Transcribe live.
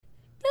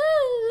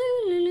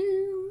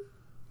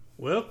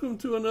Welcome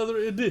to another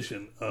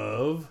edition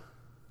of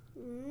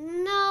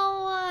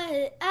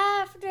Noah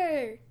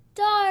After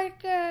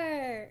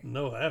Darker.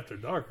 Noah After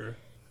Darker.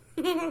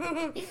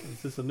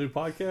 Is this a new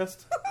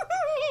podcast?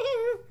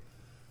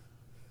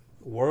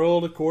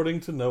 World According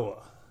to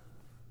Noah.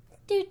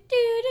 Do, do,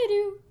 do,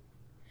 do.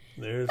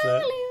 There's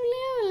that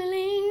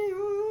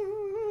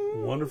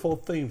wonderful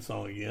theme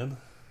song again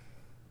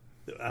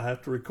that I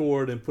have to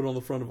record and put on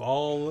the front of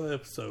all the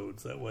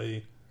episodes. That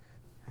way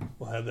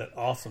we'll have that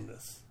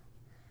awesomeness.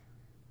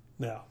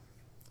 Now,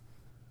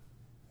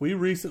 we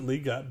recently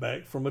got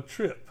back from a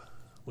trip.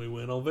 We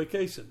went on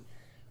vacation.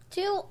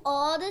 To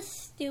all the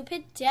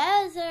stupid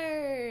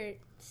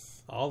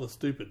deserts. All the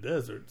stupid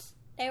deserts.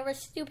 They were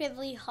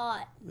stupidly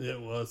hot. It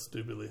was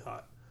stupidly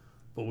hot.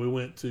 But we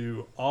went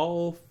to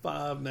all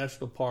 5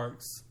 national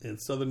parks in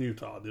southern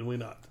Utah, did we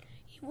not?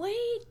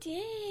 We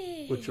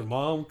did. Which your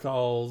mom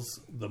calls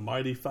the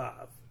Mighty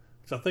Five.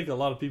 Which I think a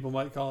lot of people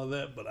might call it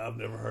that, but I've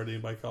never heard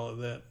anybody call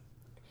it that.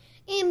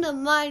 And the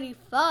Mighty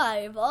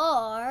Five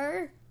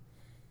are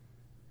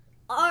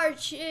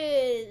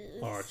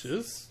Arches,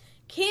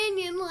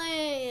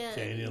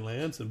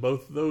 Canyonlands, and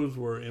both of those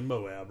were in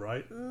Moab,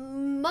 right?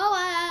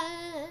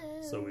 Moab.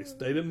 So we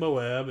stayed in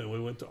Moab, and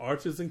we went to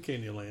Arches and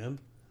Canyonland.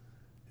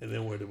 And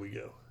then where did we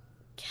go?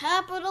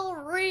 Capitol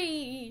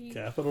Reef.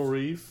 Capitol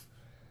Reef.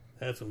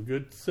 Had some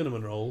good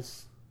cinnamon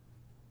rolls.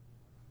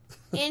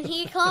 And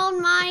he called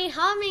my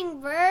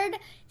hummingbird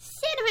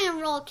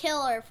cinnamon roll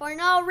killer for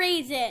no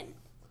reason.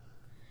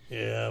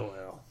 Yeah,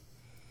 well.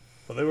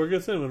 But they were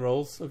good cinnamon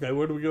rolls. Okay,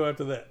 where do we go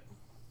after that?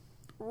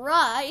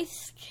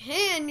 Bryce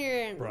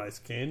Canyon. Bryce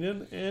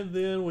Canyon. And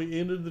then we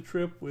ended the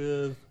trip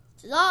with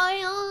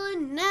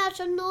Zion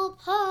National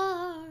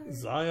Park.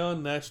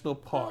 Zion National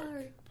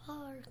Park.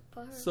 Park.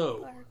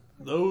 So,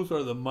 those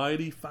are the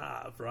Mighty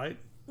Five, right?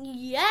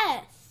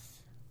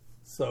 Yes.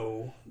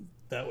 So,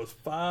 that was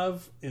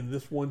 5 in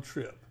this one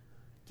trip.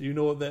 Do you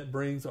know what that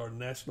brings our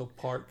national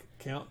park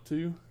count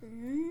to?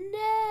 No.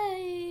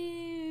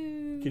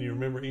 Can you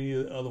remember any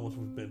of the other ones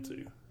we've been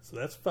to? So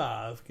that's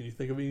 5. Can you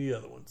think of any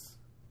other ones?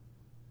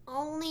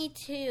 Only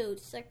 2.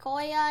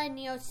 Sequoia and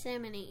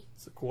Yosemite.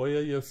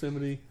 Sequoia,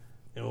 Yosemite.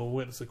 And when we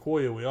went to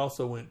Sequoia, we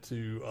also went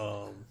to,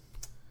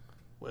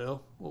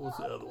 what was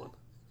the other one?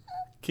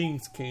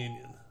 Kings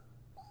Canyon.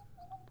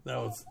 That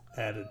was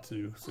added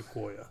to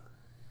Sequoia.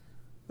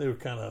 They were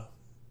kind of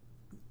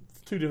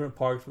 2 different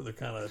parks, but they're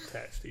kind of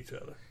attached to each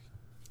other.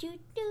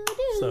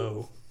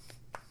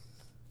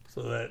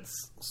 So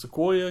that's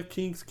Sequoia,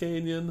 Kings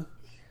Canyon,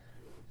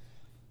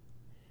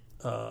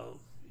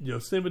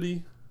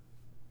 Yosemite.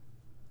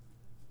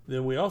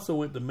 Then we also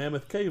went to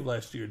Mammoth Cave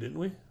last year, didn't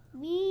we?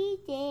 We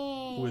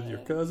did. With your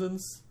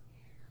cousins.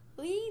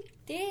 We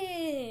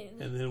did.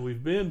 And then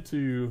we've been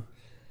to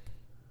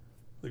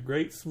the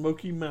Great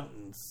Smoky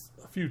Mountains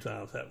a few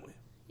times, haven't we?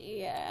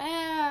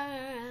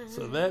 Yeah.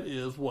 So that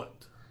is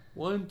what?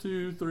 1,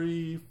 2,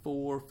 3,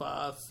 4,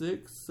 5,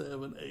 6,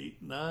 7,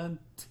 8, 9,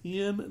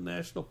 10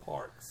 national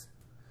parks.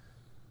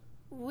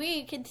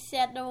 We could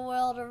set the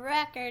world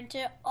record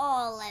to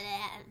all of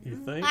them. You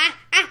think? No,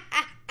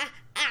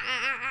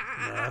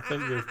 I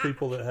think there's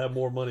people that have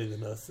more money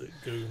than us that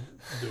go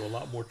do a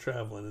lot more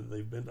traveling, and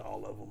they've been to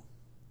all of them.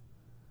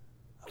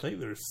 I think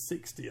there's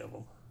 60 of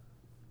them.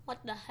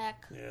 What the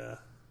heck? Yeah.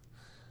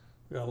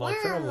 We got a lot of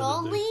We're traveling to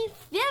only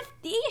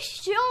 50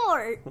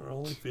 short. do. We're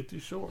only 50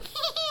 short.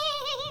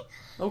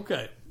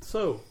 Okay,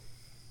 so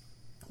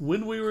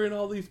when we were in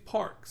all these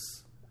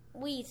parks,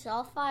 We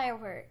saw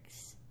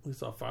fireworks. we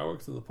saw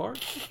fireworks in the park.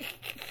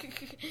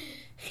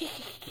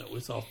 No, we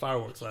saw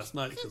fireworks last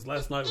night because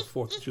last night was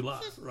 4th of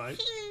July,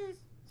 right?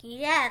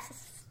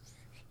 Yes.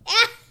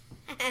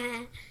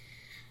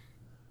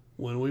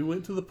 When we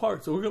went to the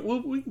park, so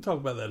we can talk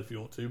about that if you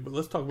want to, but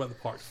let's talk about the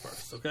parks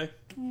first, okay?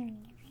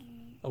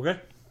 Okay?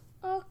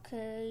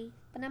 Okay,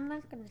 but I'm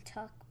not going to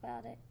talk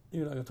about it.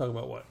 You're not going to talk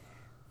about what?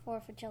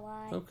 4th of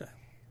July. Okay.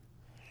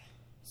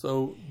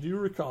 So, do you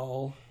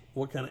recall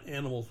what kind of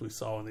animals we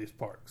saw in these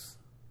parks?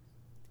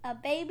 A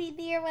baby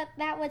deer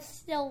that was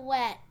still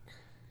wet.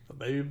 A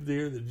baby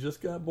deer that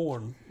just got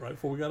born right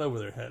before we got over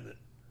there, hadn't it?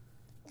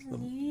 The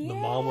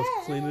mom was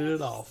cleaning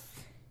it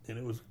off, and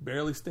it was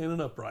barely standing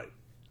upright.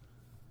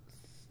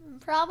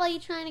 Probably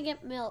trying to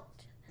get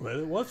milked. Well,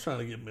 it was trying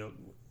to get milk.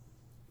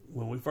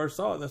 When we first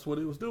saw it, that's what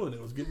it was doing.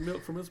 It was getting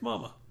milk from its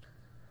mama.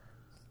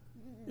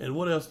 And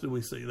what else did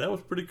we see? That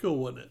was pretty cool,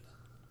 wasn't it?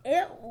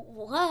 It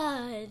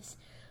was.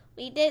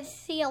 We did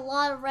see a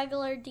lot of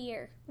regular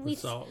deer. We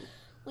saw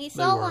they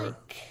were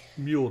like,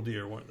 mule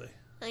deer, weren't they?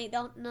 I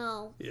don't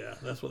know. Yeah,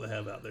 that's what they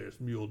have out there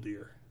is mule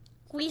deer.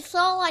 We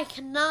saw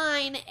like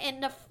 9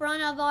 in the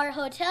front of our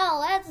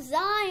hotel. That's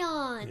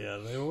Zion. Yeah,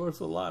 there was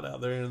a lot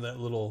out there in that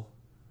little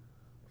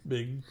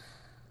big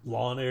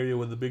lawn area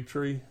with the big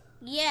tree.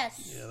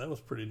 Yes. Yeah, that was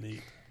pretty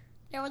neat.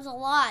 There was a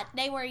lot.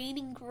 They were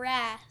eating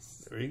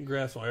grass. They were eating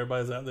grass while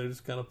everybody's out there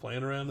just kind of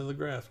playing around in the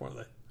grass, weren't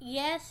they?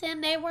 Yes,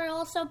 and they were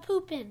also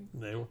pooping.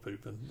 They were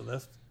pooping. But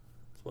that's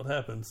what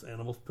happens.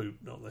 Animals poop,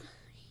 don't they?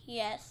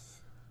 Yes.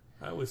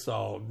 We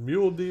saw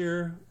mule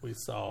deer. We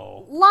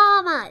saw...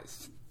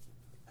 Llamas.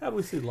 How did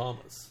we see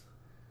llamas?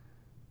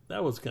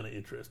 That was kind of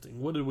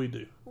interesting. What did we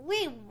do?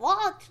 We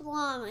walked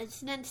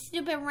llamas, and then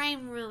stupid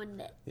rain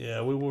ruined it.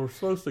 Yeah, we were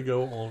supposed to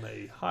go on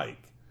a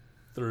hike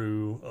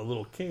through a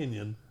little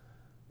canyon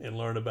and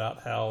learn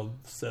about how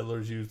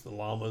settlers used the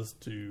llamas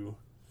to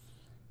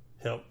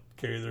help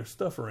carry their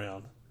stuff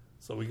around.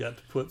 So we got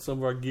to put some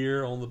of our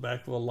gear on the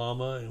back of a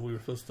llama, and we were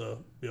supposed to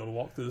be able to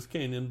walk through this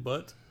canyon,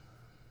 but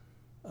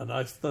a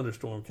nice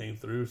thunderstorm came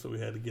through, so we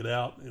had to get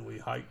out, and we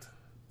hiked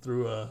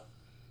through a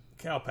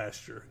cow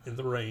pasture in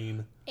the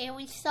rain. And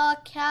we saw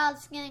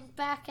cows getting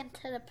back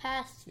into the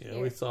pasture. Yeah,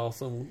 we saw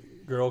some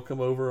girl come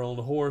over on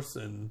a horse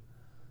and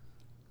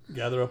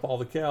gather up all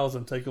the cows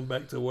and take them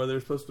back to where they're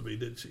supposed to be,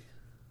 didn't she?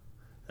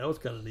 That was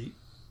kind of neat.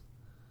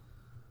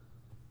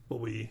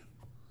 But we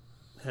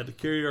had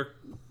to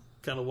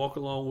kind of walk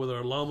along with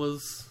our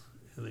llamas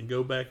and then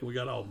go back, and we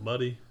got all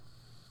muddy.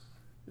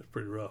 It was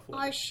pretty rough.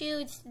 Our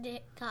shoes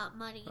got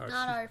muddy,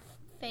 not our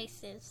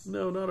faces.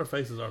 No, not our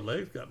faces. Our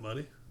legs got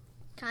muddy.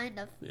 Kind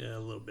of. Yeah, a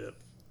little bit.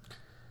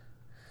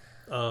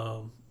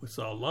 We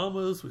saw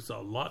llamas. We saw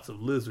lots of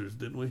lizards,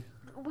 didn't we?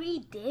 We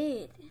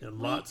did. And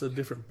lots of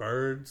different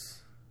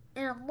birds.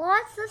 And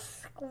lots of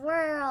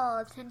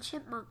squirrels and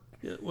chipmunks.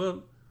 Yeah,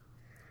 well,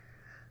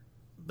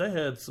 they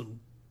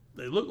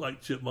looked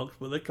like chipmunks,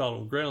 but they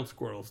called them ground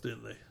squirrels,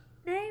 didn't they?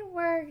 They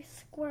were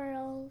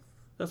squirrels.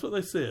 That's what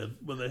they said,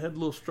 but they had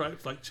little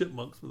stripes like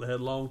chipmunks, but they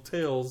had long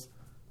tails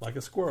like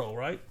a squirrel,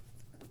 right?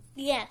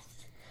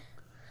 Yes.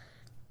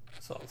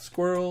 Saw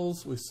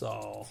squirrels. We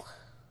saw...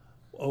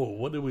 Oh,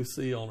 what did we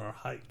see on our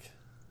hike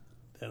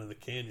down in the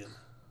canyon?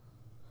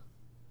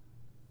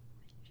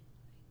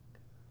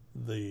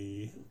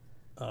 The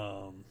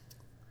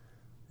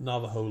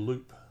Navajo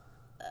Loop.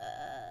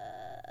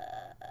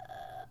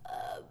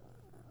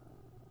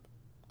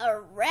 A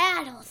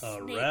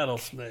rattlesnake. A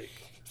rattlesnake.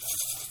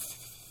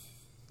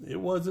 It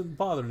wasn't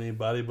bothering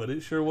anybody, but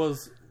it sure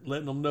was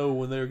letting them know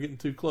when they were getting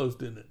too close,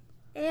 didn't it?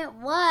 It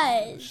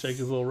was. Shake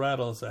his little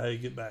rattle and say, hey,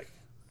 get back.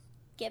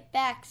 Get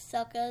back,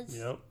 suckers.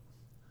 Yep.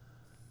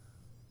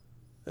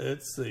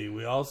 Let's see.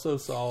 We also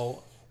saw,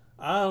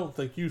 I don't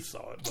think you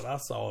saw it, but I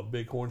saw a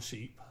bighorn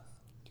sheep.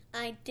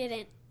 I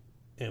didn't.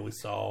 And we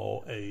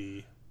saw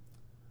a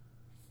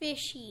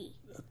Fishy.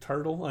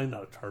 turtle.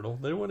 Not a turtle.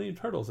 There weren't any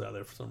turtles out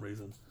there for some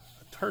reason.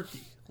 A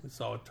turkey. We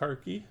saw a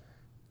turkey.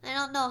 I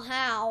don't know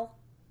how.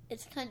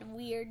 It's kind of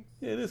weird.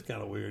 Yeah, it is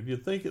kind of weird.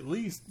 You'd think at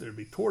least there'd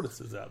be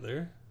tortoises out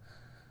there.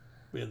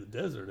 Be in the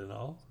desert and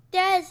all.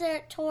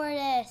 Desert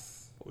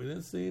tortoise. But we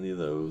didn't see any of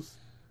those.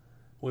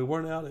 We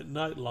weren't out at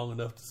night long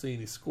enough to see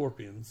any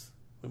scorpions.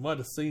 We might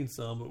have seen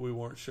some, but we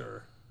weren't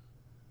sure.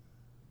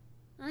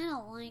 I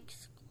don't like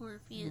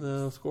scorpions.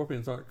 No,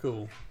 scorpions aren't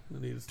cool. We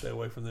need to stay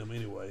away from them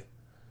anyway.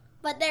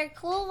 But they're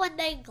cool when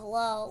they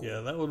glow. Yeah,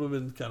 that would have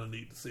been kind of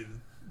neat to see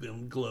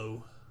them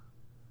glow.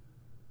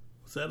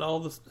 Was that all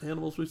the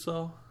animals we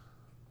saw?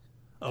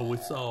 Oh, we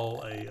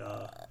saw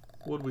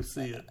what did we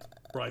see at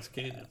Bryce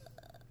Canyon?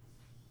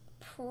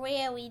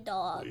 Prairie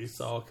dogs. We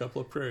saw a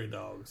couple of prairie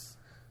dogs.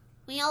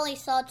 We only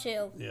saw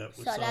two. Yeah,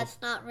 so that's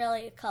not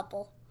really a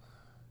couple.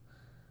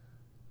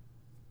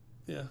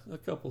 Yeah, a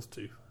couple's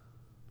two.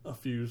 A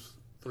few's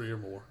three or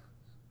more.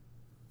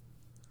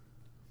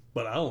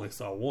 But I only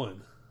saw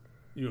one.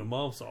 You and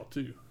Mom saw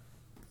two.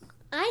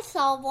 I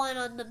saw one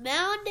on the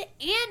mound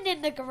and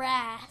in the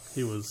grass.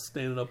 He was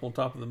standing up on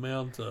top of the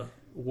mound to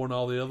warn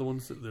all the other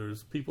ones that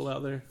there's people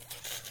out there.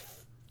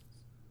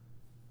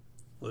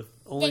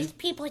 There's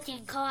people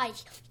in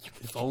cars.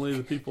 If only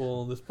the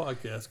people on this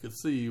podcast could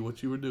see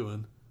what you were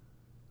doing,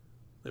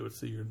 they would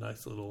see your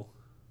nice little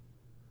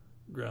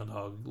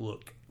groundhog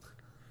look.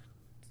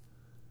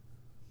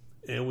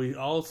 And we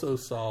also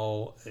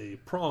saw a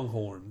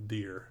pronghorn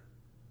deer.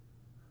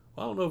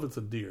 Well, I don't know if it's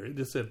a deer. It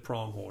just said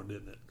pronghorn,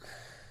 didn't it?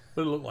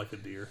 But it looked like a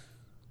deer.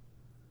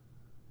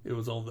 It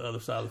was on the other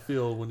side of the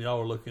field when y'all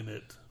were looking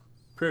at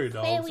prairie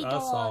dogs. I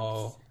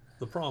saw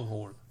the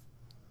pronghorn.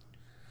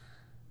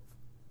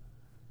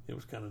 It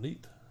was kind of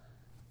neat.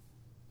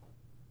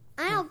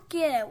 I don't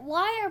get it.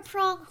 Why are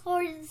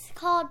pronghorns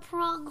called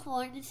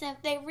pronghorns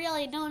if they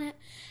really don't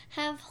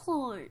have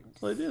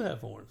horns? Well, they did have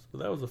horns,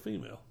 but that was a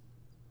female.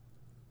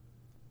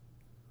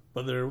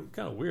 But they're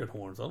kind of weird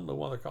horns. I don't know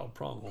why they're called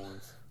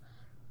pronghorns.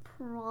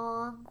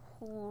 Pronghorns.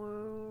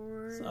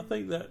 So I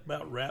think that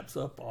about wraps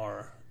up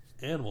our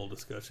animal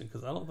discussion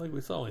because I don't think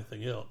we saw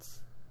anything else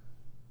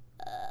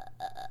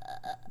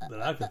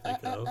that I could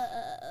think of.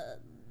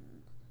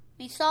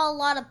 We saw a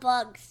lot of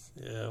bugs.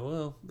 Yeah,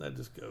 well, that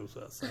just goes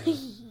without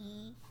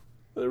saying.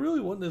 But there really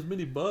wasn't as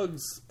many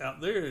bugs out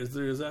there as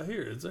there is out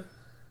here, is there?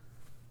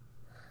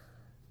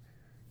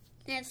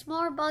 There's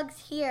more bugs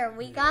here.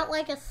 We got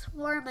like a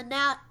swarm of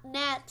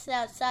gnats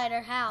outside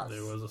our house.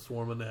 There was a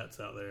swarm of gnats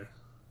out there.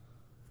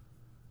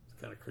 It's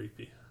kind of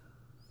creepy.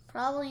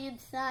 Probably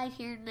inside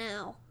here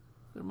now.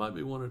 There might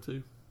be one or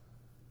two.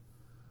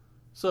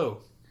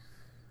 So,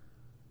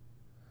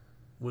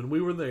 when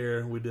we were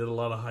there, we did a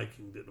lot of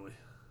hiking, didn't we?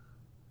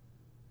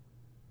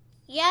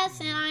 Yes,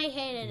 and I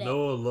hated it.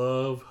 Noah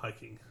loved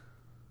hiking.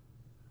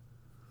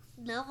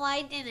 No,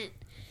 I didn't.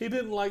 He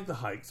didn't like the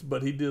hikes,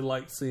 but he did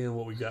like seeing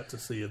what we got to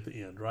see at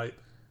the end, right?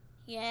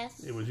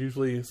 Yes. It was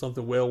usually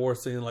something well worth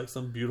seeing, like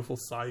some beautiful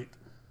sight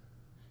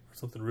or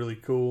something really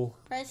cool.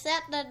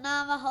 Except the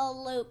Navajo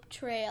Loop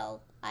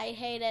Trail. I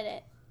hated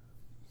it.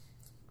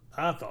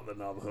 I thought the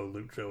Navajo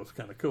Loop Trail was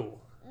kind of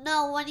cool.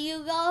 No, when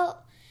you go...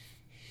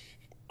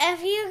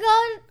 If you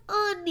go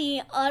on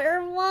the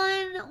other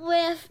one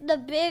with the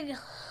big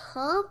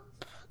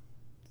hump,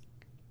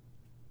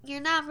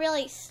 you're not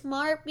really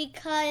smart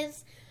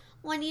because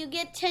when you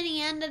get to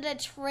the end of the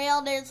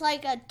trail, there's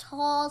like a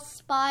tall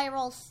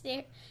spiral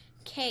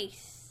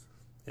staircase.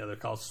 Yeah, they're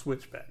called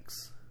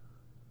switchbacks.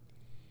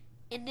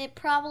 And it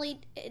probably...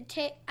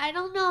 I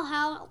don't know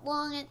how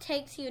long it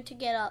takes you to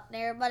get up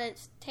there, but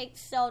it takes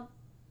so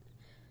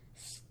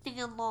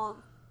stinking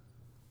long.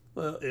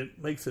 Well, it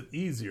makes it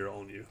easier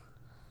on you.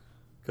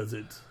 Because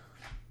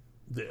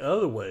the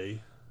other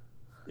way,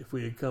 if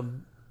we had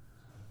come,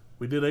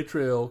 we did a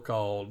trail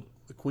called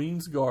the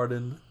Queen's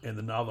Garden and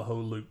the Navajo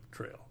Loop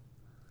Trail.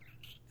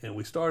 And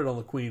we started on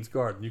the Queen's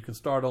Garden. You can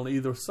start on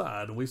either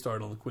side, and we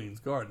started on the Queen's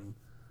Garden.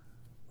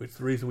 Which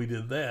the reason we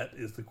did that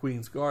is the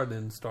Queen's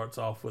Garden starts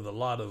off with a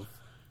lot of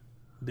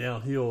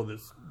downhill,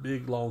 that's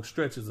big, long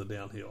stretches of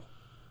downhill.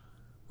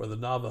 Where the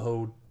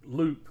Navajo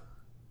Loop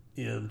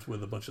ends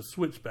with a bunch of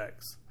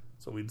switchbacks.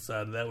 So we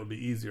decided that would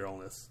be easier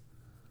on us.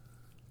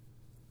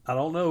 I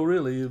don't know,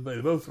 really.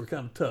 They both were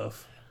kind of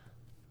tough.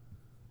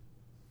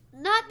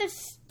 Not the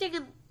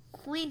stinking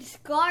Queen's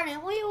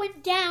Garden. We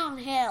went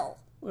downhill.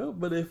 Well,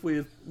 but if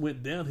we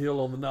went downhill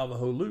on the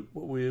Navajo Loop,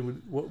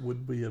 what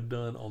would we have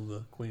done on the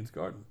Queen's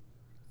Garden?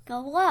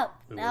 Go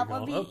up. We That would would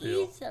have be gone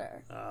uphill.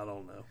 easier. I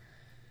don't know.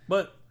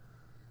 But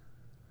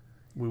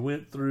we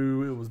went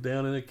through, it was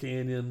down in a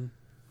canyon,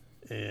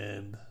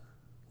 and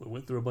we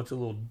went through a bunch of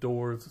little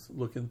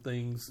doors-looking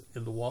things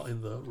in the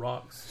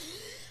rocks.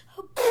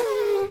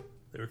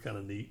 They were kind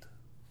of neat.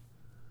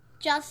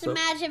 Just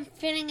imagine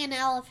fitting an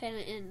elephant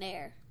in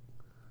there.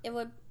 It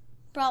would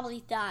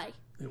probably die.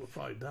 It would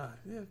probably die.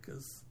 Yeah,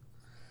 because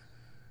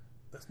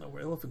that's not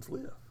where elephants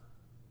live.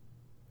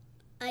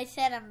 I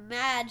said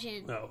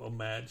imagine. No,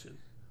 imagine.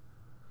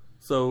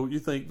 So you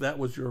think that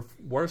was your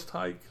worst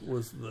hike,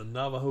 was the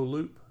Navajo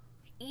Loop?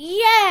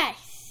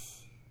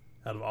 Yes!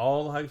 Out of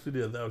all the hikes we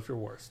did, that was your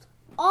worst.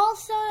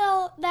 Also,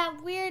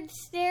 that weird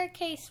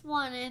staircase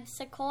one in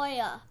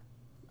Sequoia.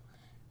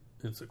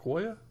 In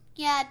Sequoia?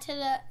 Yeah,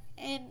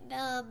 in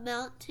the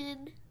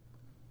mountain.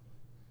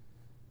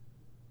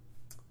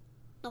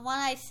 The one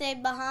I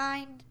stayed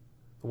behind.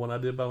 The one I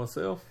did by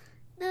myself?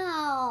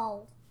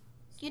 No.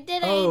 You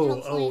did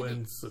Angel's Landing.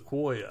 In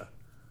Sequoia.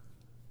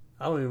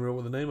 I don't even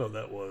remember what the name of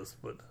that was,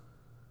 but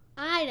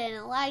I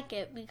didn't like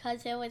it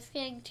because it was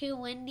getting too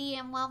windy,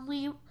 and when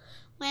we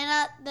went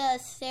up the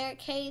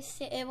staircase,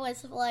 it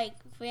was like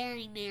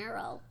very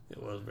narrow.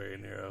 it was very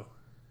narrow.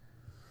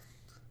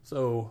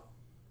 So,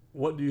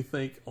 what do you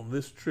think on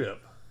this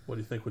trip? What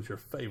do you think was your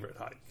favorite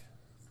hike?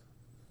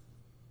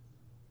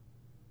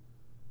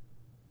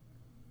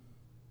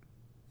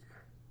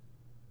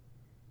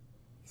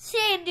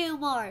 Sand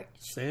Dune Arch.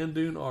 Sand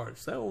Dune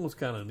Arch. That one was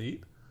kind of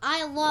neat.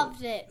 I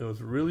loved it. It was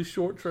a really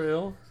short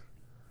trail,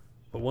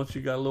 but once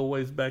you got a little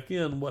ways back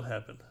in, what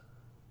happened?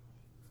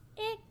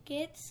 It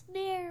gets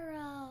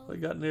narrow.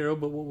 It got narrow,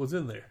 but what was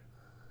in there?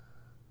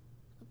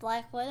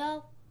 Black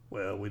Widow?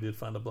 Well, we did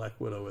find a black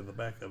widow in the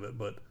back of it,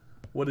 but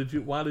why did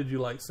you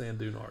like Sand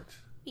Dune Arch?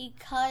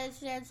 Because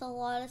there's a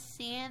lot of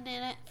sand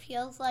and it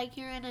feels like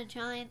you're in a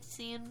giant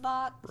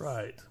sandbox.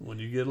 Right. When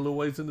you get a little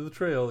ways into the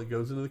trail, it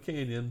goes into the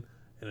canyon,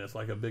 and it's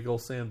like a big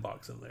old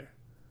sandbox in there.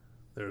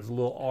 There's a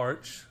little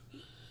arch,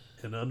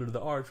 and under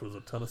the arch was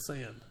a ton of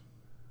sand.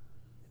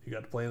 You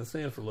got to play in the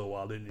sand for a little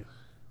while, didn't you?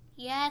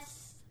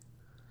 Yes,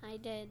 I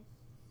did.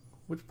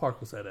 Which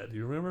park was that at? Do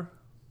you remember?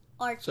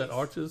 Arches. Was that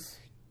Arches?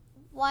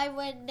 Why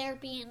would there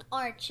be an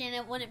arch and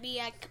it wouldn't be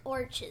at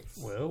Arches?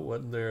 Well,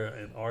 wasn't there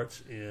an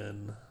arch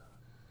in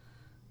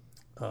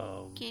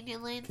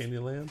Canyonlands?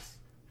 Canyonlands?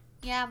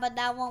 Yeah, but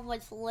that one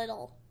was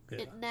little.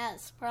 Yeah. And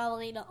that's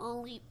probably the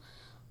only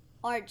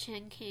arch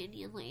in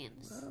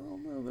Canyonlands. I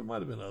don't know. There might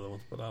have been other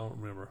ones, but I don't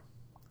remember.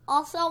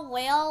 Also,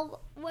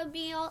 Whale would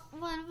be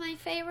one of my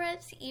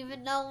favorites,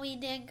 even though we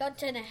didn't go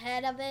to the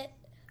head of it.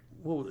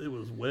 Well, it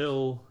was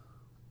Whale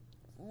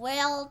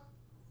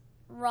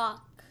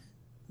Rock.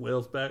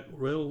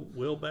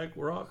 Whaleback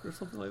Rock or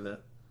something like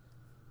that.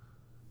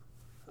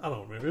 I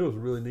don't remember. It was a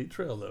really neat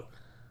trail, though.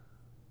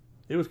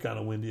 It was kind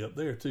of windy up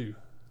there, too.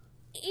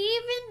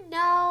 Even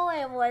though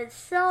it was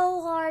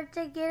so hard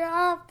to get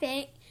up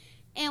it,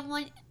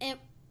 and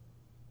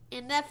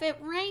if it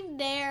rained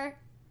there,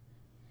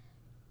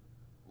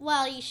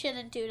 well, you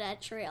shouldn't do that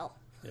trail.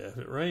 Yeah, if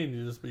it rained,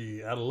 you'd just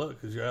be out of luck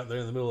because you're out there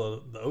in the middle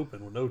of the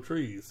open with no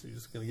trees. You're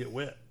just going to get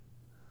wet.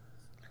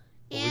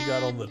 But we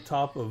got on the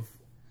top of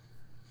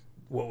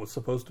what was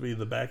supposed to be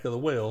the back of the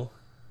whale,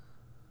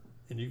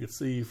 and you could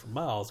see for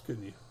miles,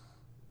 couldn't you?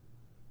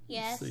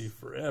 Yes. You could see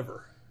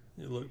forever.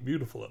 It looked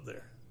beautiful up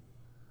there.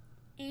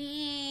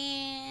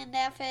 And and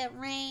if it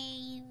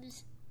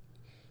rains,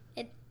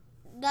 it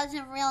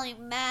doesn't really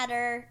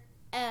matter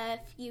if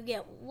you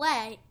get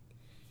wet.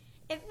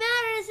 It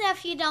matters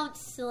if you don't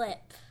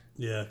slip.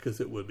 Yeah, because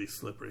it would be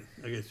slippery.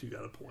 I guess you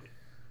got a point.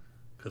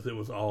 Because it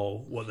was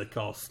all what they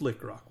call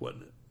slick rock,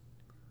 wasn't it?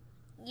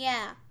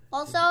 Yeah.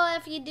 Also,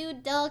 if you do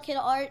Delicate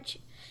Arch,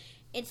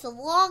 it's a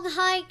long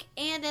hike,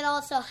 and it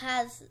also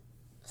has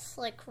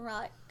slick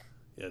rock.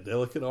 Yeah,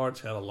 Delicate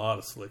Arch had a lot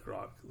of slick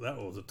rock. That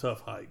was a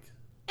tough hike.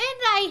 And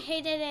I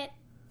hated it.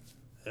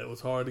 It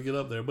was hard to get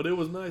up there, but it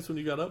was nice when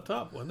you got up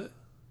top, wasn't it?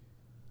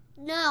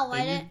 No,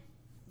 I didn't.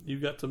 You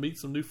got to meet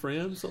some new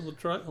friends on the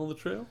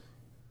trail?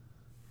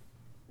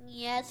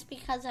 Yes,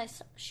 because I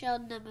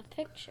showed them a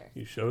picture.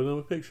 You showed them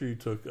a picture you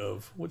took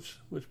of... Which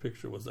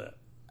picture was that?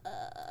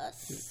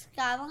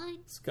 Skyline?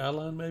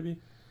 Skyline, maybe?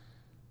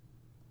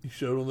 You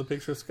showed them the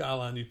picture of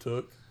Skyline you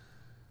took,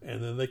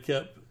 and then they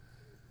kept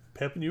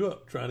pepping you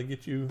up, trying to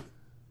get you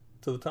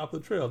to the top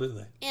of the trail, didn't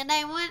they? And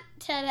I went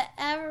to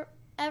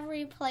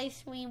every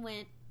place we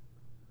went.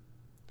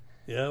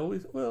 Yeah, I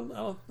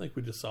don't think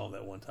we just saw them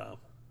that one time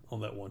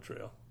on that one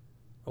trail.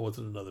 Or was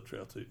it another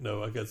trail too?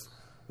 No, I guess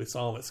we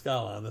saw them at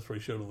Skyline. That's where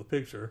he showed them the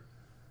picture.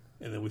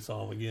 And then we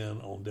saw them again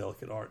on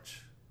Delicate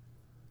Arch.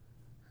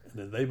 And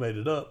then they made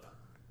it up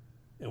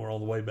and were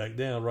on the way back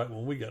down right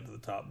when we got to the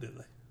top, didn't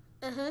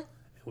they? Uh-huh. And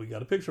we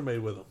got a picture made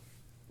with them.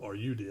 Or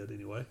you did,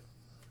 anyway.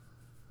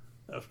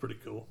 That was pretty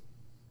cool.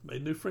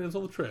 Made new friends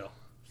on the trail.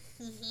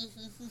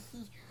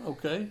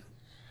 Okay.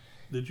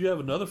 Did you have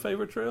another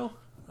favorite trail?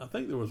 I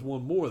think there was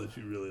one more that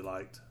you really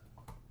liked.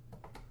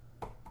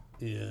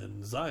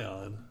 In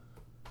Zion.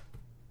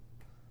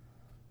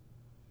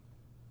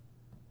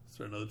 Is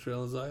there another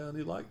trail in Zion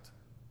you liked?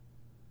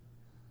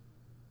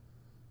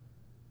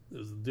 It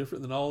was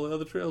different than all the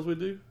other trails we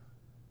do?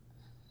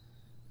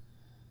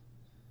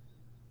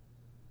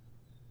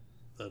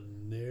 The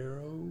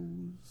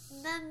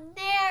Narrows. The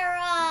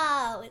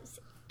Narrows.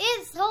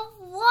 It's the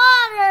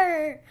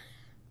water.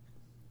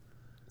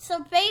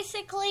 So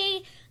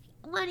basically,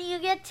 when you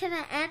get to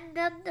the end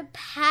of the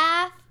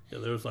path... Yeah,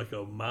 there was like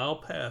a mile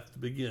path to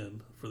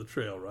begin for the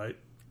trail, right?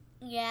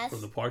 Yes.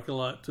 From the parking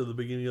lot to the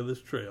beginning of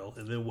this trail.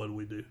 And then what do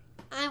we do?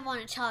 I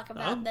want to talk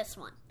about this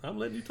one. I'm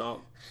letting you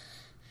talk.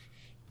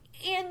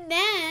 And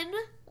then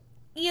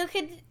you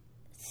could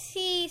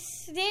see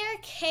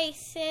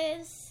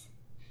staircases,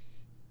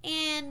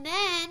 and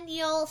then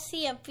you'll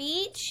see a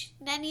beach.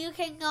 Then you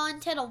can go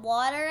into the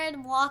water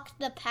and walk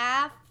the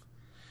path.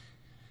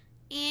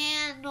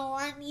 And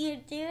when you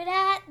do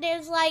that,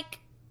 there's like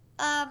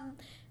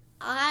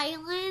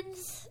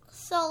islands.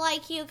 So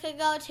like you could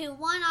go to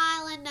one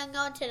island and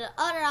go to the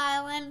other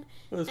island.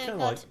 Well, it's kind of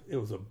like it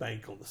was a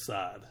bank on the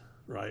side,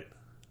 right?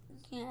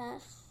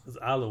 Yes. This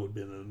island would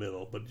be in the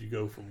middle, but you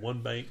go from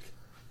one bank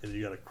and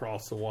you got to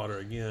cross the water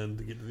again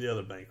to get to the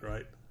other bank,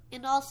 right?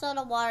 And also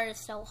the water is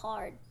so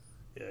hard.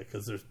 Yeah,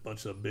 because there's a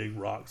bunch of big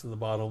rocks in the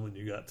bottom, and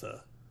you got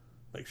to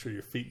make sure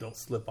your feet don't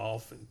slip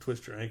off and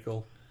twist your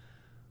ankle.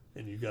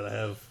 And you got to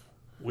have...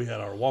 We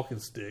had our walking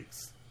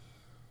sticks.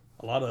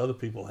 A lot of other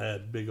people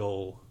had big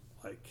old,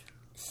 like,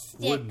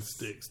 wooden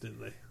sticks,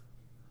 didn't they?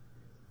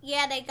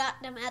 Yeah, they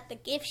got them at the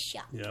gift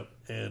shop. Yep,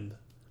 and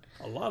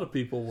a lot of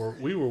people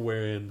we were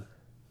wearing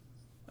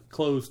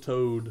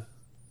closed-toed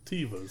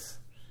Tevas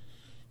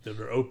that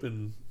are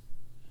open,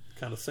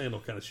 kind of sandal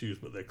kind of shoes,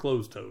 but they're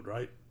closed-toed,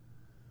 right?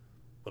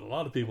 But a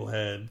lot of people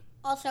had...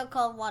 Also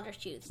called water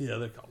shoes. Yeah,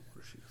 they're called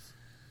water shoes.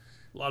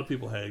 A lot of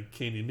people had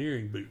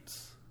canyoneering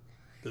boots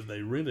that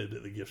they rented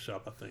at the gift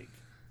shop, I think.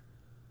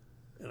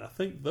 And I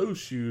think those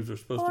shoes are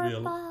supposed to be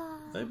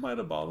they might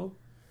have bought them.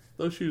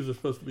 Those shoes are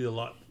supposed to be a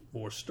lot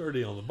more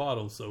sturdy on the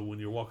bottom, so when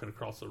you're walking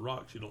across the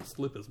rocks, you don't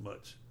slip as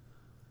much.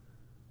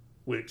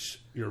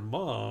 Which your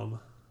mom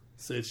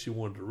said she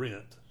wanted to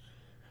rent.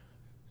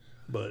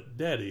 But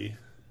Daddy,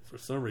 for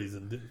some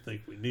reason, didn't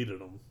think we needed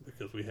them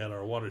because we had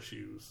our water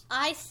shoes.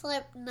 I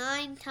slipped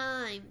 9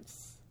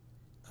 times.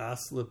 I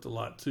slipped a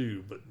lot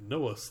too, but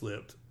Noah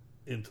slipped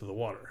into the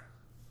water.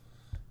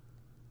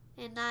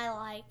 And I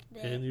liked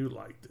it. And you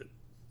liked it.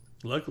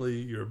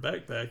 Luckily, your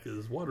backpack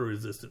is water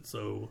resistant,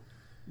 so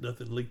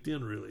nothing leaked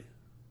in really.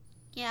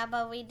 Yeah,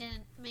 but we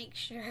didn't make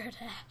sure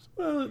that.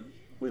 Well,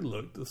 we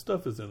looked. The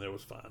stuff that's in there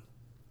was fine.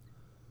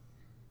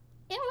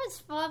 It was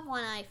fun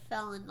when I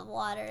fell in the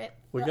water.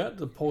 We got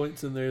to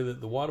points in there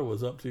that the water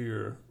was up to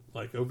your,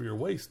 like, over your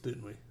waist,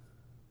 didn't we?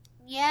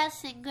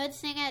 Yes, and good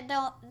thing it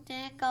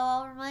didn't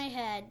go over my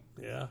head.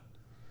 Yeah.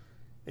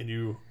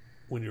 And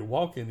when you're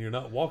walking, you're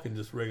not walking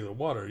just regular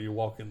water. You're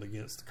walking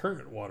against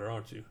current water,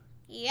 aren't you?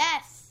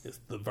 Yes. It's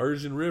the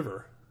Virgin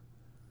River.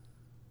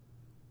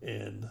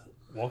 And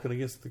walking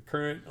against the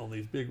current on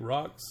these big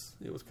rocks,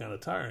 it was kind of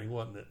tiring,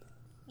 wasn't it?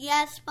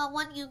 Yes, but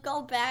when you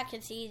go back,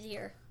 it's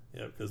easier.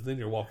 Yeah, because then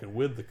you're walking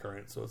with the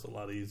current, so it's a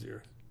lot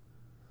easier.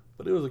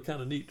 But it was a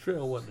kind of neat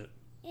trail, wasn't it?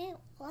 It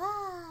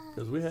was.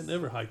 Because we had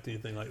never hiked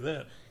anything like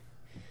that.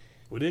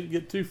 We didn't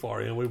get too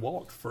far in. We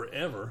walked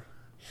forever.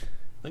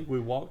 I think we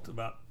walked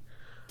about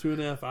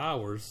 2.5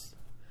 hours,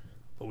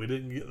 but we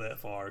didn't get that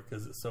far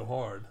because it's so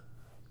hard.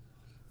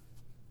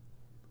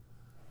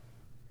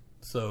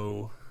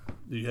 So,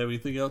 do you have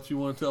anything else you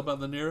want to tell about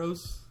the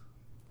Narrows?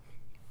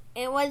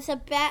 It was the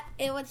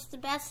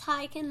best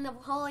hike in the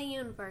whole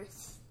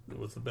universe. It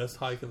was the best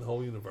hike in the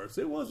whole universe.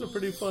 It was a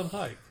pretty fun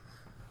hike.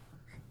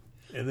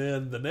 And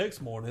then the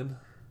next morning,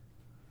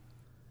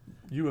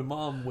 you and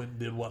Mom went and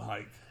did what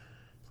hike?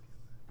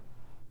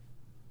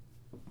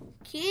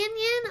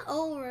 Canyon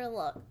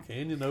Overlook.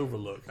 Canyon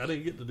Overlook. I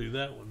didn't get to do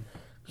that one.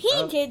 He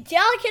did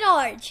Delicate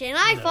Arch, and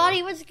I No. thought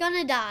he was going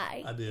to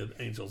die. I did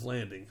Angel's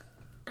Landing.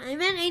 I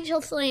meant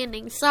Angel's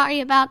Landing. Sorry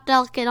about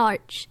Delicate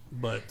Arch.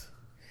 But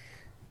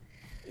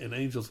in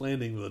Angel's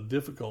Landing, the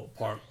difficult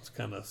part is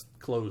kind of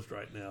closed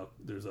right now.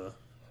 There's a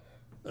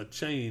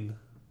chain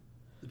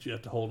that you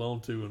have to hold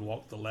on to and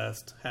walk the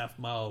last half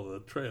mile of the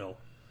trail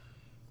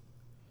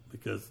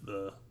because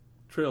the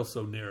trail's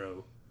so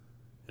narrow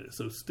and it's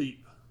so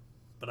steep.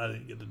 But I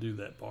didn't get to do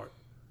that part.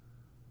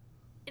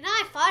 And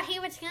I thought he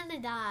was going to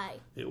die.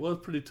 It was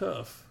pretty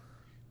tough.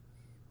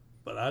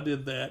 But I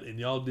did that, and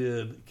y'all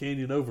did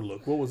Canyon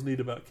Overlook. What was neat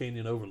about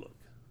Canyon Overlook?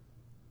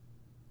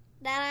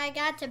 That I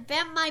got to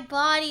bend my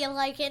body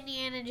like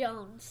Indiana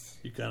Jones.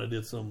 You kind of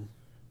did some,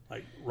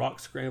 like, rock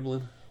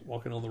scrambling,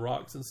 walking on the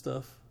rocks and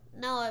stuff.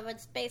 No, it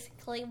was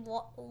basically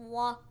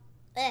rock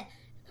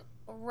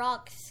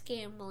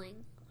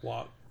scrambling.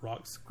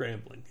 Rock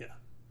scrambling, yeah.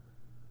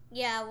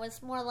 Yeah, it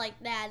was more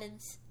like that. And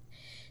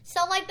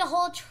so, like, the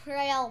whole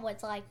trail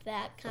was like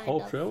that, kind The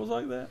of. whole trail was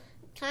like that?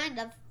 Kind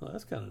of. Oh,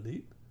 that's kind of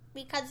neat.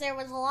 Because there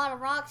was a lot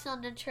of rocks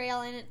on the trail,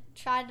 and it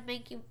tried to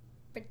make you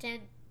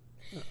pretend.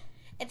 Oh.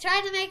 It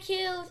tried to make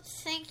you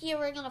think you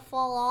were going to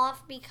fall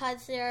off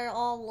because they're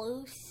all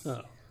loose.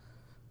 Oh.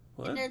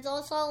 Well, And there's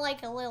also,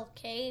 like, a little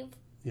cave.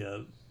 yeah,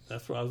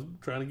 that's what I was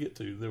trying to get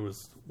to. There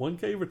was one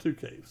cave or two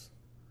caves?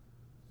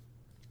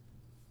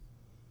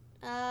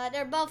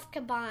 They're both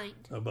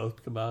combined.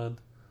 Both combined.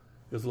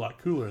 It was a lot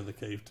cooler in the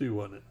cave, too,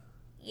 wasn't it?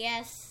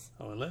 Yes.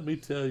 Oh, and let me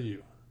tell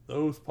you,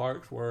 those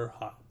parks were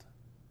hot,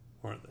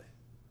 weren't they?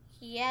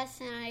 Yes,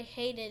 and I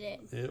hated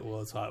it. It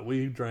was hot.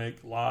 We drank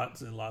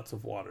lots and lots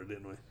of water,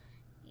 didn't we?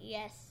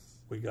 Yes.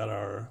 We got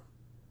our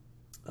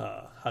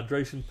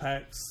hydration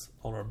packs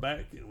on our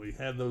back, and we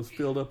had those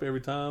filled up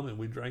every time, and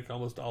we drank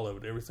almost all of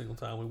it every single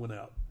time we went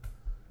out.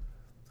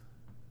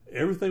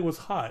 Everything was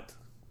hot,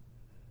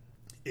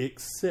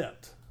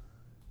 except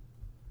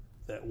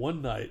that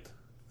one night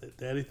that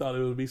Daddy thought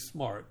it would be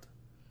smart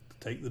to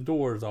take the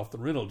doors off the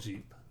rental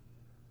Jeep.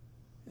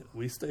 And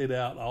we stayed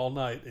out all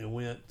night and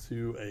went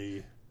to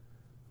a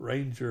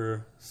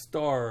Ranger-led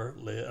Star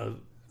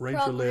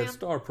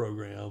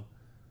program,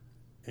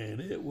 and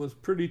it was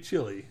pretty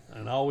chilly.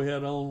 And all we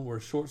had on were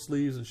short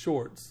sleeves and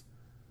shorts,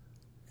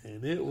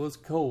 and it was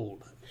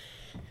cold.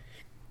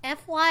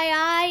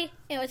 FYI,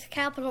 it was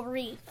Capitol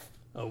Reef.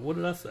 Oh, what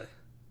did I say?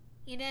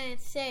 You didn't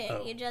say it.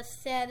 Oh. You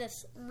just said a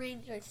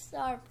Ranger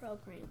Star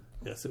program.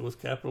 Yes, it was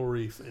Capitol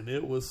Reef, and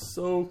it was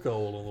so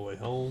cold on the way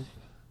home.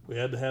 We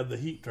had to have the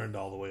heat turned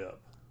all the way up.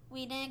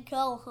 We didn't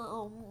go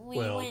home. We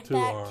Well, went to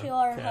back our to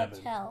our cabin.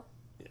 hotel.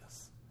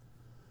 Yes.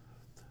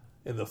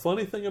 And the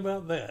funny thing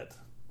about that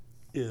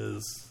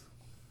is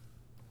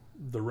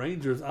the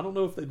Rangers, I don't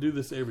know if they do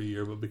this every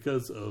year, but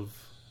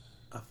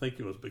I think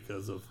it was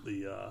because of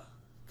the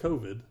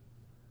COVID,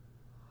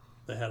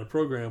 they had a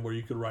program where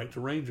you could write to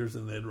Rangers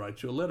and they'd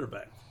write you a letter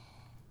back.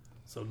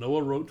 So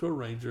Noah wrote to a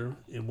Ranger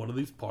in one of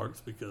these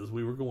parks because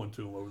we were going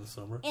to them over the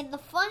summer. And the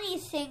funny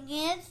thing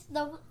is,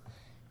 the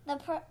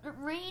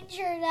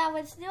ranger that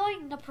was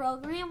doing the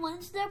program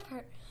was the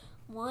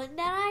one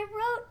that I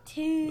wrote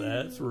to.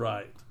 That's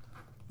right.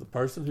 The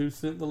person who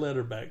sent the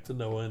letter back to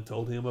Noah and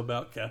told him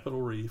about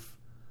Capitol Reef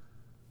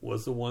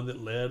was the one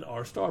that led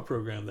our star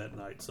program that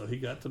night. So he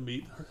got to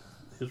meet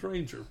his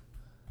ranger.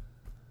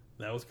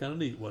 That was kind of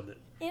neat, wasn't it?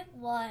 It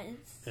was.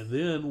 And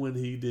then when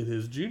he did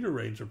his junior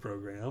ranger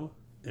program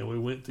and we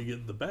went to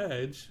get the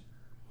badge,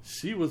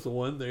 she was the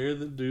one there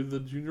that do the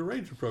junior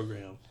ranger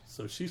program.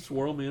 So she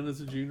swore him in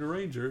as a junior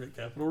ranger at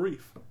Capitol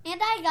Reef.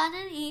 And I got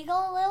an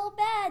Eagle little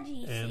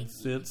badgie. And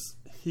since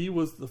he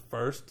was the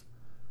first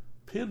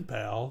pen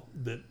pal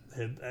that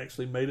had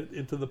actually made it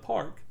into the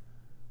park,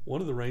 one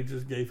of the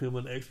rangers gave him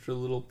an extra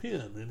little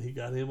pin, and he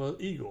got him an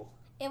eagle.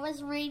 It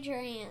was Ranger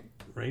Ann.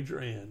 Ranger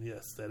Ann,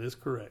 yes, that is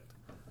correct.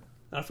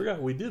 I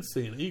forgot we did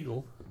see an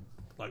eagle,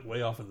 like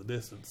way off in the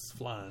distance,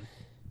 flying,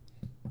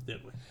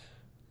 didn't we?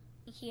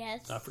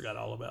 Yes. I forgot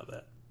all about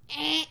that.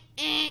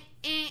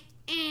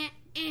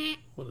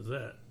 What is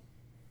that?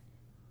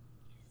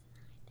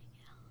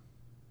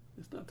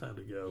 It's not time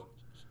to go.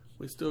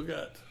 We still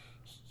got...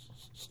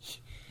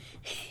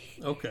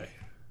 Okay.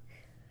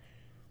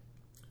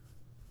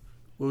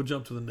 We'll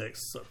jump to the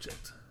next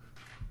subject.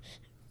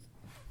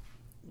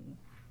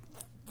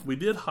 We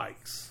did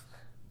hikes.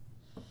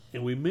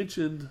 And we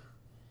mentioned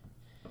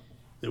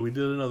that we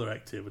did another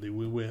activity.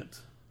 We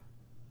went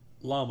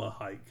llama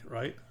hike,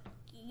 right?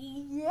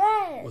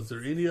 Yes. Was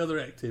there any other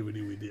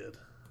activity we did?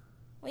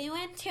 We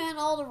went to an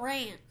old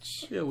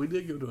ranch. Yeah, we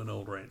did go to an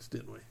old ranch,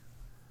 didn't we?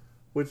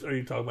 Which, are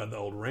you talking about the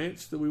old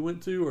ranch that we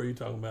went to, or are you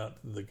talking about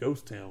the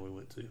ghost town we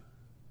went to?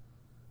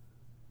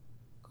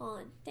 Oh,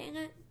 dang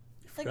it.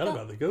 Forgot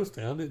about the ghost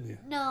town, didn't you?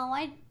 No,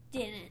 I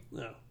didn't.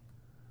 No.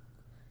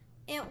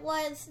 It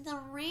was the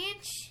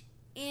ranch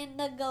in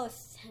the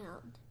ghost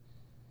town.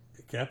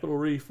 At Capitol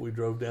Reef, we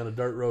drove down a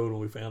dirt road and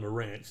we found a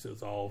ranch that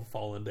was all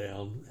fallen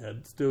down.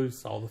 Still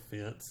saw the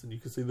fence, and you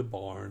could see the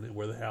barn and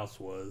where the house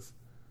was,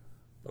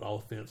 but all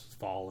the fence was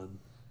fallen.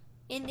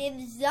 And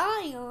in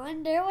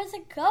Zion, there was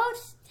a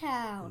ghost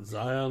town. In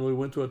Zion, we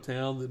went to a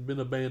town that had been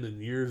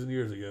abandoned years and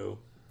years ago,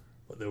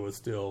 but there was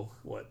still,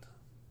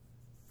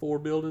 4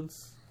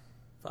 buildings?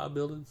 5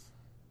 buildings?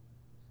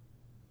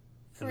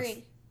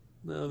 3.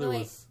 No, there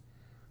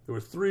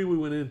was 3 we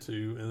went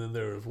into, and then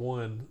there was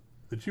one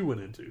that you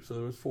went into, so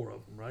there was 4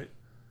 of them, right?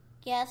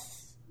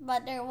 Yes,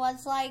 but there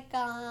was a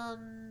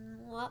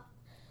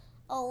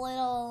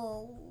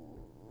little,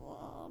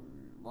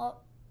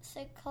 what's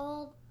it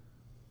called?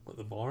 What,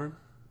 the barn?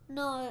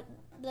 No,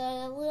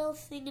 the little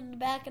thing in the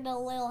back of the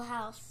little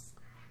house.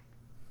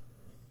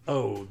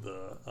 Oh,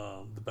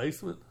 the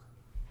basement?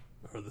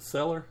 Or the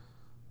cellar?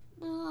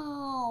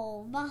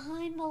 No,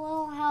 behind the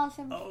little house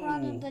in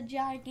front of the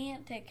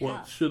gigantic What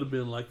house. should have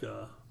been like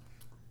a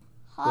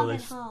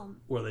Haunted home.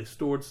 where they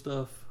stored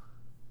stuff.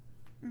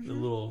 The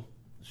little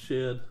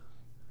shed.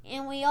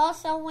 And we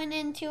also went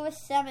into a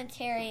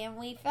cemetery, and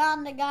we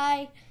found a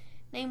guy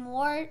named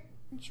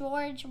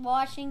George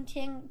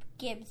Washington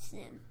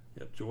Gibson.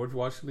 Yep, George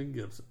Washington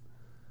Gibson.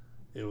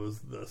 It was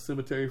the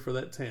cemetery for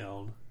that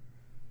town,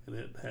 and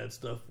it had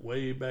stuff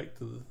way back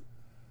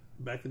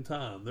in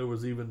time. There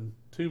was even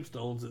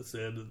tombstones that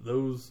said that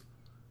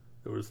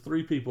there was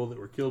 3 people that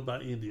were killed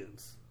by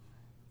Indians.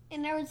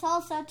 And there was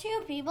also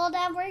 2 people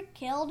that were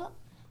killed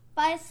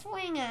by a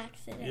swing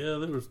accident. Yeah,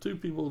 there was 2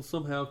 people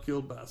somehow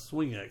killed by a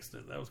swing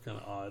accident. That was kind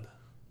of odd.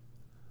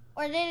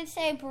 Or did it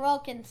say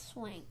broken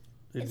swing?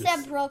 It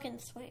said broken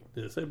swing.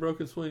 Did it say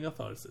broken swing? I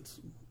thought it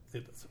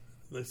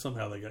said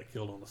somehow they got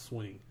killed on a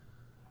swing.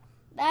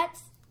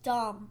 That's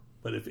dumb.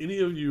 But if any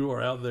of you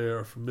are out there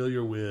are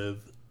familiar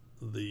with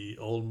the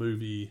old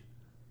movie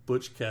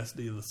Butch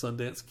Cassidy and the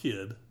Sundance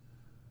Kid,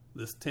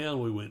 this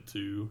town we went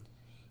to...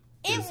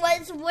 It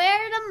was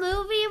where the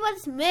movie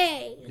was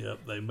made.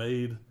 Yep, they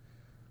made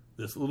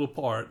this little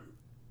part.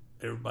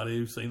 Everybody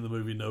who's seen the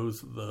movie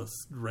knows the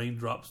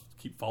raindrops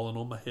keep falling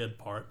on my head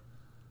part.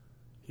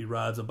 He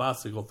rides a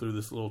bicycle through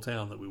this little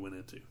town that we went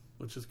into,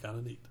 which is kind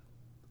of neat.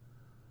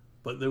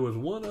 But there was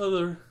one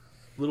other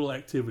little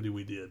activity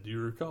we did. Do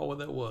you recall what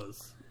that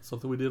was?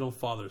 Something we did on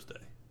Father's Day.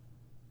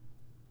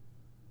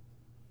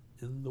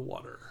 In the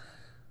water.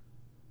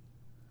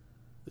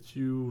 That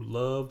you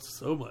loved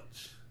so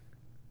much.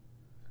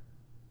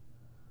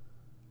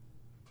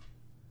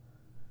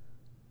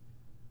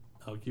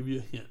 I'll give you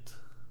a hint.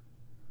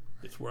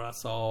 It's where I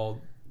saw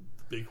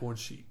the bighorn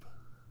sheep.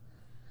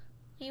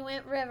 He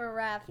went river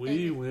rafting.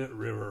 We went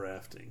river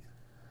rafting.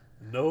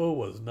 Noah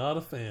was not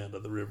a fan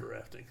of the river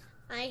rafting.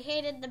 I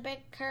hated the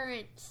big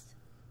currents.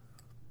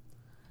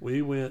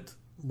 We went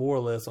more or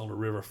less on a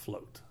river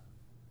float.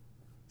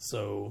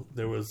 So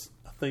there was,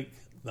 I think,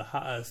 the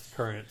highest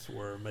currents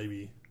were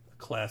maybe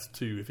class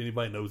 2, if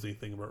anybody knows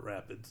anything about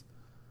rapids.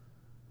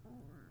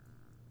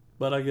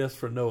 But I guess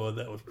for Noah,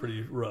 that was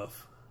pretty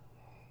rough.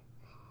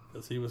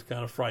 Because he was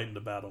kind of frightened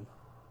about them.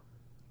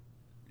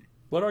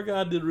 But our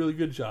guide did a really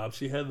good job.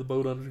 She had the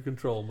boat under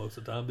control most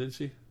of the time, didn't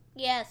she?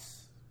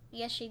 Yes.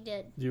 Yes, she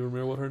did. Do you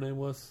remember what her name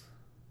was?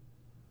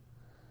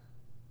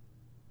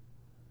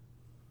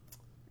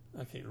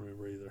 I can't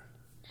remember either.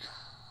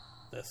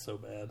 That's so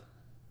bad.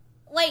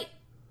 Wait.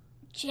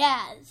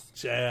 Jazz.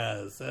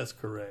 Jazz, that's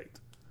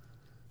correct.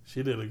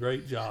 She did a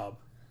great job.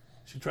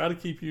 She tried to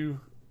keep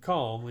you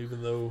calm,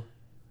 even though...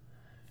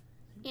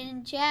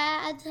 And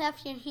Jazz,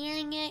 if you're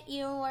hearing it,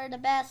 you were the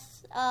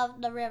best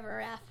of the river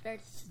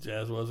rafters.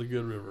 Jazz was a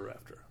good river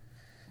rafter.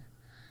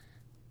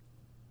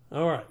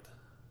 All right.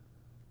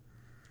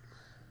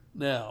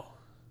 Now,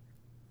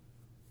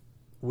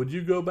 would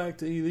you go back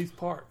to any of these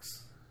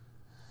parks?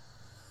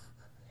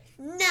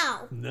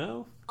 No.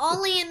 No?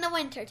 Only in the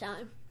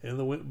wintertime.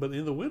 But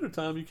in the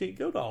wintertime, you can't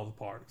go to all the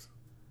parks.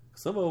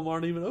 Some of them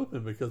aren't even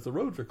open because the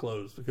roads are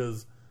closed.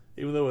 Because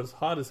even though it's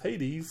hot as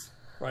Hades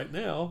right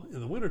now, in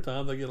the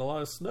wintertime, they get a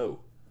lot of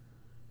snow.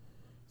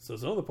 So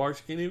some of the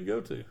parks you can't even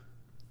go to.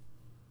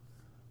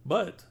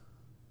 But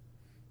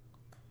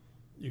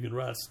you can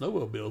ride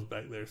snowmobiles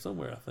back there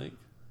somewhere, I think.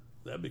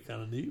 That'd be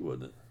kind of neat,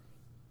 wouldn't it?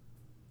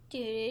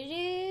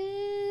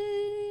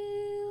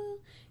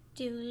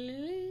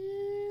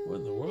 What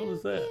in the world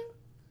is that?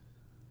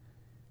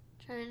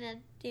 Trying to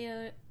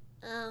do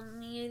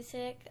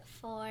music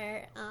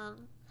for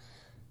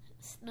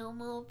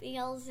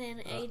snowmobiles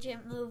in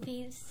agent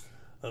movies.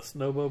 A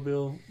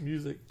snowmobile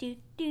music?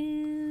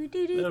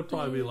 That'd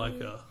probably be like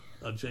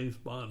a James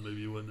Bond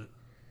movie, wouldn't it?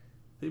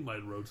 He might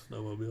have rode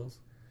snowmobiles.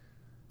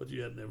 But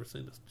you had never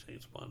seen a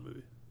James Bond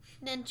movie.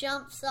 Then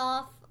jumps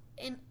off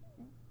and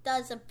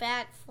does a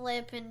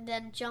backflip and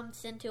then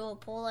jumps into a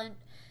pool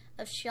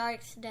of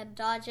sharks and then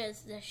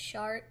dodges the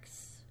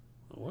sharks.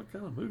 What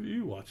kind of movie are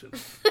you watching?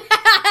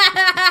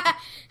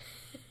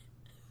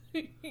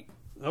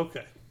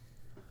 Okay.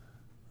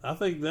 I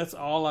think that's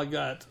all I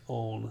got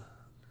on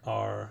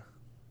our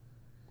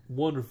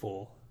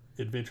wonderful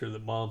adventure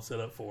that Mom set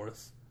up for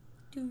us.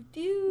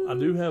 Do. I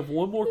do have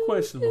one more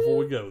question before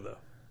we go, though.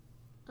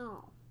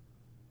 Oh.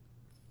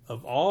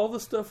 Of all the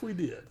stuff we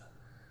did,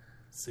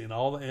 seeing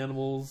all the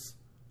animals,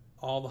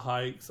 all the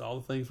hikes, all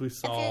the things we If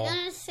saw, you're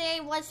going to say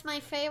what's my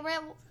favorite,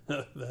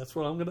 that's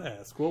what I'm going to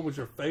ask. What was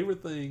your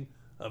favorite thing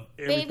of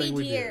everything baby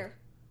we deer.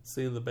 did?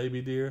 Seeing the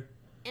baby deer?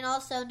 And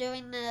also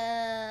doing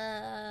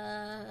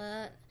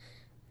the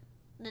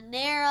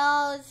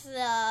Narrows,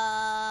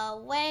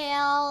 the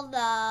whale,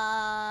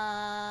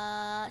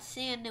 the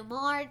seeing the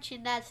march,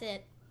 and that's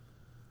it.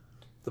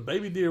 The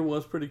baby deer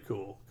was pretty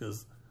cool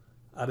because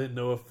I didn't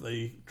know if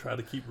they try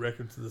to keep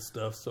records of this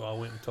stuff, so I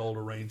went and told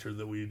a ranger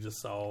that we just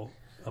saw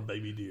a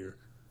baby deer,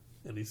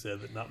 and he said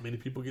that not many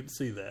people get to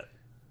see that.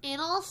 And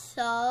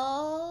also,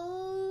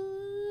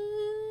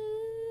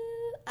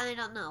 I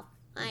don't know.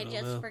 I don't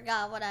just know.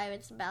 forgot what I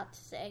was about to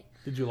say.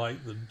 Did you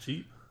like the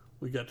Jeep?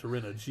 We got to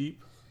rent a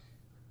Jeep.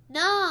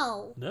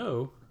 No,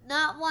 No,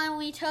 not when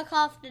we took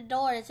off the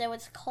doors. It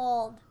was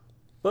cold.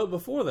 but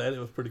before that, it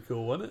was pretty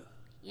cool, wasn't it?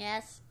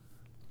 Yes.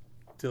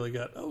 Till it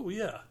got, oh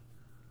yeah,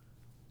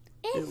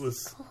 It's it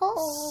was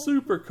cold.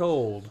 super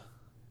cold,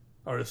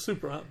 or it's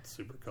super hot,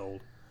 super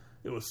cold.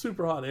 It was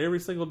super hot every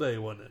single day,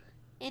 wasn't it?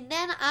 And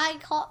then I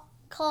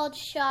called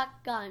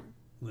shotgun.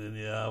 And then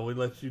yeah, we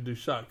let you do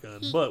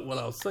shotgun. But what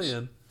I was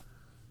saying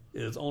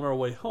is, on our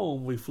way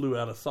home, we flew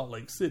out of Salt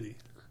Lake City.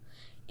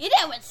 And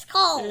it was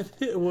cold.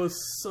 And it was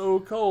so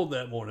cold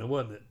that morning,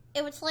 wasn't it?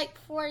 It was like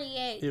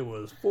 48. It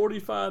was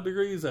 45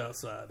 degrees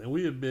outside, and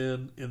we had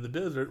been in the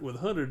desert with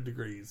 100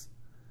 degrees.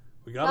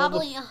 We got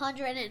Probably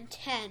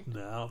 110.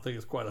 No, I don't think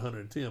it's quite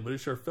 110, but it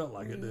sure felt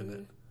like it, didn't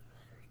it?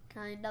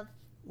 Kind of.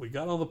 We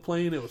got on the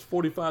plane, it was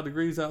 45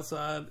 degrees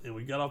outside, and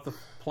we got off the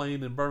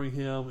plane in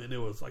Birmingham, and it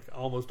was like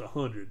almost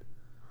 100.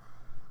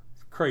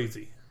 It's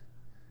crazy.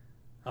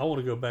 I want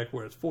to go back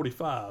where it's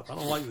 45. I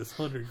don't like this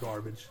 100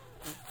 garbage.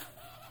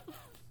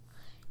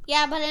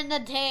 Yeah, but in the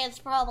day it's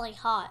probably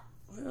hot.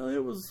 Well,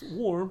 it was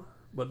warm,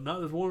 but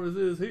not as warm as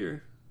it is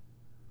here.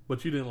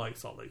 But you didn't like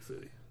Salt Lake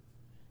City.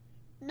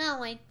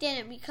 No, I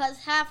didn't, because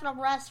half the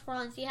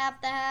restaurants you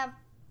have to have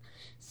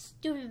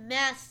stupid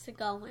masks to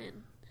go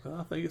in.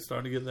 Well, I think it's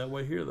starting to get that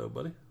way here, though,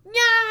 buddy.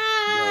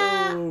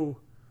 No! No.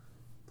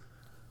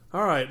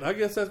 All right, I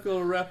guess that's going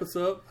to wrap us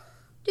up.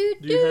 Do,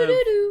 Do you have-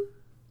 do, do.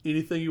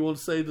 Anything you want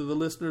to say to the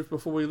listeners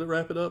before we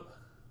wrap it up?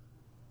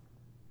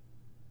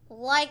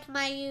 Like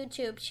my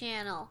YouTube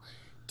channel.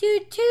 Do,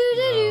 do,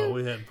 do, No,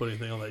 we hadn't put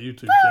anything on that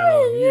YouTube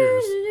channel in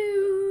years.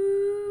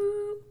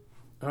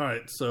 All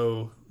right,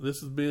 so this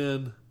has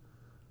been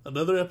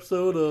another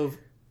episode of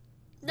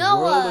The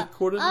World Noah.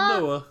 According to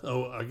Noah.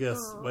 Oh, I guess.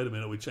 Wait a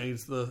minute. We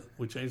changed the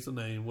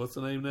name. What's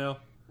the name now?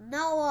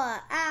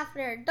 Noah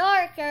After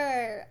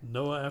Darker.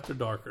 Noah After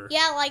Darker.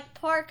 Yeah, like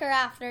Parker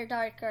After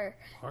Darker.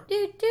 Park-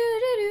 Do, do,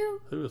 do,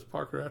 do. Who is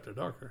Parker After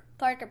Darker?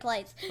 Parker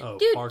Plays. Oh,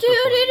 Do, Parker do,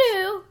 do, Plays.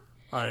 do.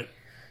 All right.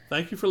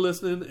 Thank you for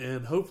listening,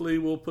 and hopefully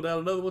we'll put out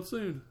another one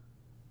soon.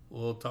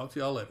 We'll talk to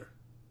y'all later.